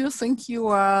 do you think you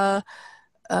are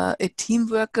a team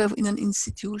worker in an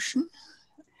institution?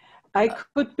 I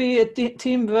could be a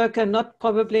team worker, not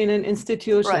probably in an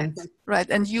institution. Right.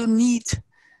 And you need,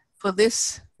 for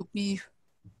this to be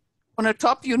on the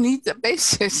top, you need the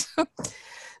basis.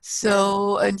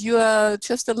 So, and you are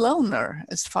just a loner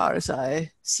as far as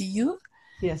I see you.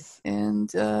 Yes.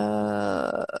 And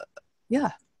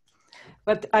yeah.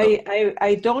 But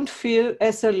I don't feel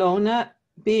as a loner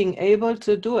being able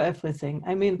to do everything.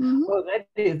 I mean,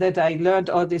 already that I learned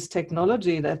all this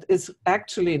technology that is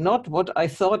actually not what I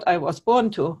thought I was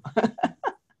born to.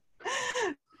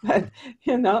 But,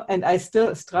 you know, and I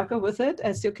still struggle with it,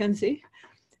 as you can see.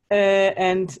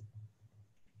 And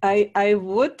I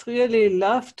would really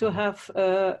love to have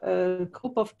a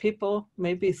group of people,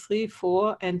 maybe 3,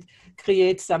 4, and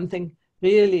create something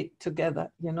really together,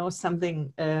 you know,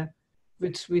 something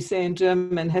which we say in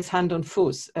German has Hand und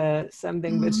Fuß,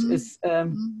 something which is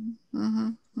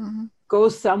go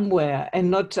somewhere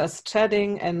and not just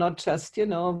chatting and not just, you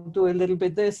know, do a little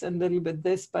bit this and a little bit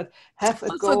this, but have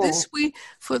a goal.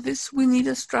 For this we need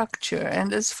a structure.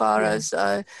 And as far as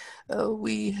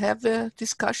we have a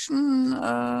discussion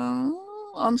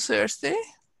on Thursday,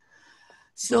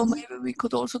 so maybe we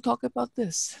could also talk about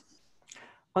this.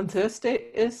 On Thursday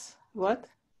is what?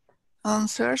 On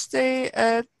Thursday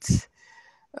at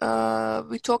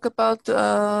we talk about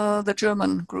the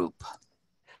German group.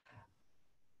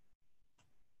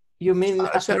 You mean?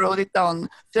 I wrote it down.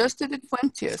 Thursday the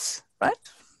 20th, right?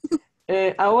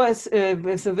 Ours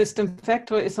with the Wisdom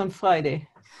Factory is on Friday.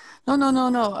 No.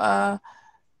 Not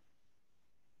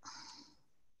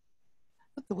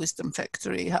the Wisdom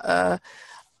Factory.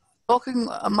 Talking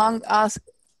among us.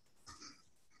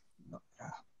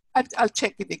 I'll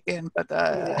check it again, but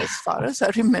as far as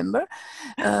I remember,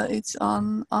 it's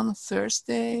on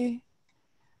Thursday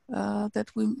that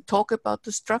we talk about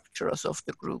the structures of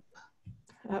the group.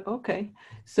 Okay.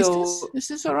 So is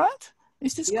this all right?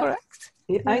 Is this correct?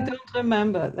 I don't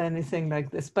remember anything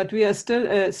like this, but we are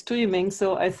still streaming.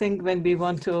 So I think when we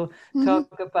want to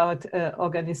talk about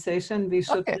organization, we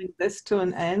should bring this to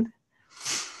an end.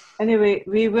 Anyway,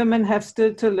 we women have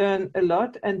still to learn a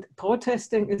lot, and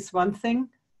protesting is one thing.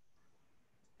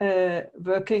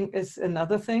 Working is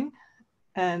another thing.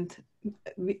 And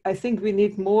I think we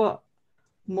need more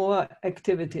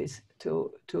activities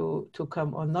to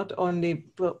come on, not only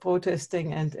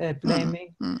protesting and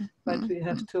blaming, but we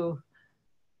have to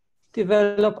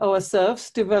develop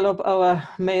ourselves, develop our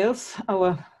males,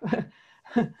 our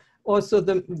also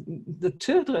the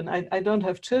children. I don't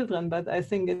have children, but I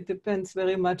think it depends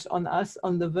very much on us,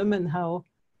 on the women, how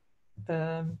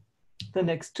the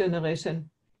next generation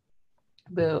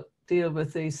will deal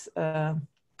with these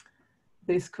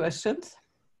questions.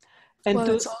 And well,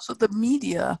 it's also the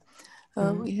media.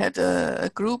 We had a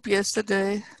group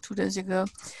yesterday, 2 days ago,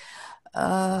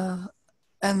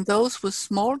 and those with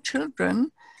small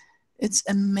children, it's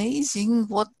amazing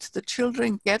what the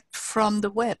children get from the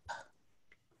web.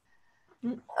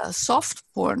 Soft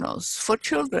pornos for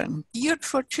children, geared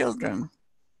for children.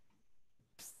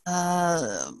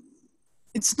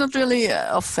 It's not really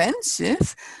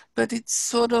offensive, but it's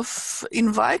sort of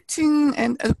inviting,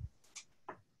 and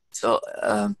so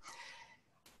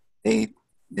they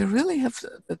really have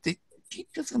the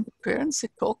teachers and the parents, they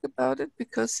talk about it,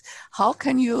 because how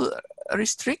can you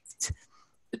restrict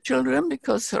the children,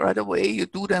 because right away you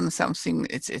do them something,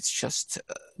 it's just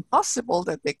impossible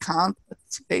that they can't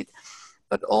participate.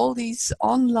 But all these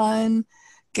online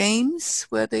games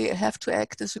where they have to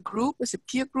act as a group, as a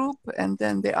peer group, and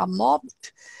then they are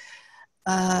mobbed,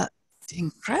 it's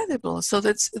incredible. So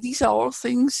these are all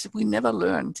things we never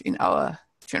learned in our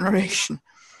generation.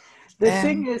 The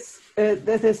thing is,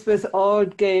 that is with all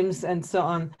games and so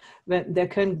on, when there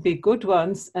can be good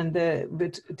ones and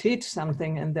which teach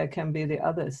something, and there can be the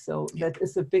others. So that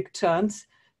is a big chance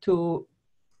to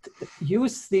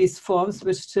use these forms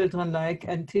which children like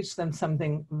and teach them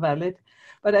something valid.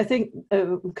 But I think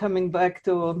coming back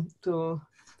to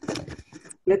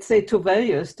let's say to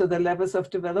values, to the levels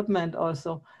of development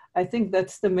also, I think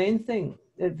that's the main thing.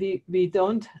 We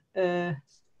don't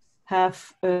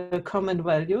have common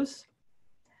values.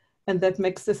 And that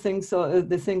makes the thing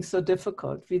so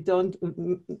difficult. We don't.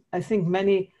 I think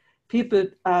many people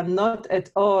are not at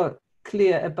all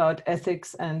clear about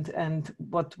ethics and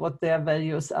what their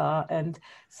values are, and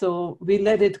so we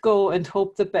let it go and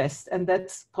hope the best. And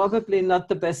that's probably not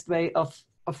the best way of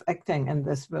acting in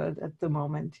this world at the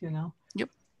moment. Yep.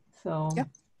 So. Yep.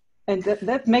 And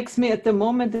that makes me at the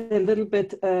moment a little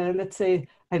bit, let's say,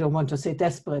 I don't want to say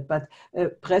desperate, but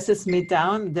presses me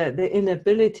down, the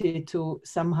inability to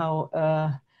somehow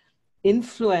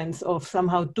influence or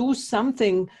somehow do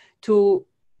something to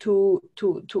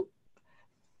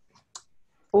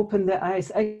open the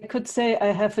eyes. I could say I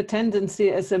have a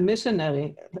tendency as a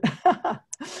missionary,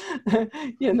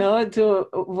 to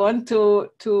want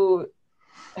to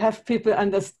have people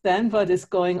understand what is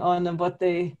going on and what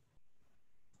they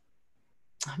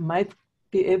might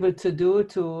be able to do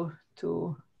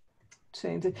to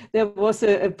change it. There was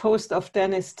a post of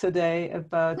Dennis today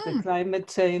about the climate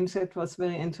change. It was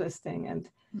very interesting and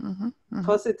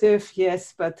positive,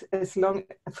 yes, but as long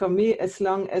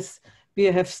as we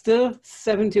have still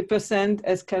 70%,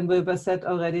 as Ken Wilber said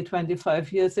already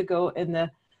 25 years ago,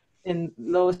 in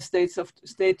low stages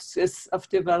of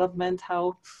development,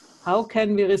 how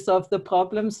can we resolve the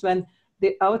problems when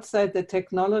the outside, the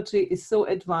technology is so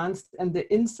advanced and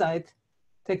the inside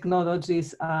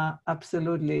technologies are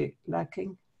absolutely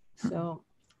lacking? So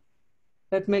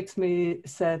that makes me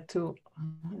sad to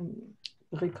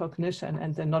recognition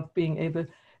and then not being able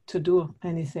to do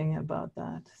anything about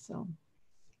that. So,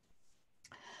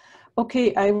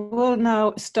 okay, I will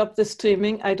now stop the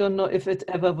streaming. I don't know if it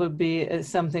ever will be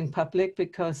something public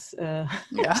because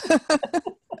yeah.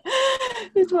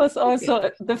 It was also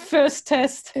the first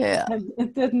test, and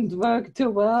it didn't work too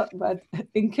well, but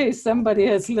in case somebody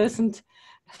has listened,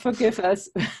 forgive us.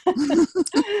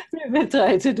 We will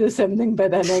try to do something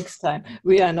better next time.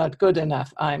 We are not good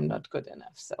enough. I'm not good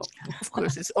enough. So of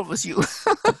course, it's always you.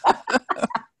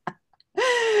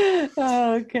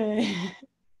 Okay.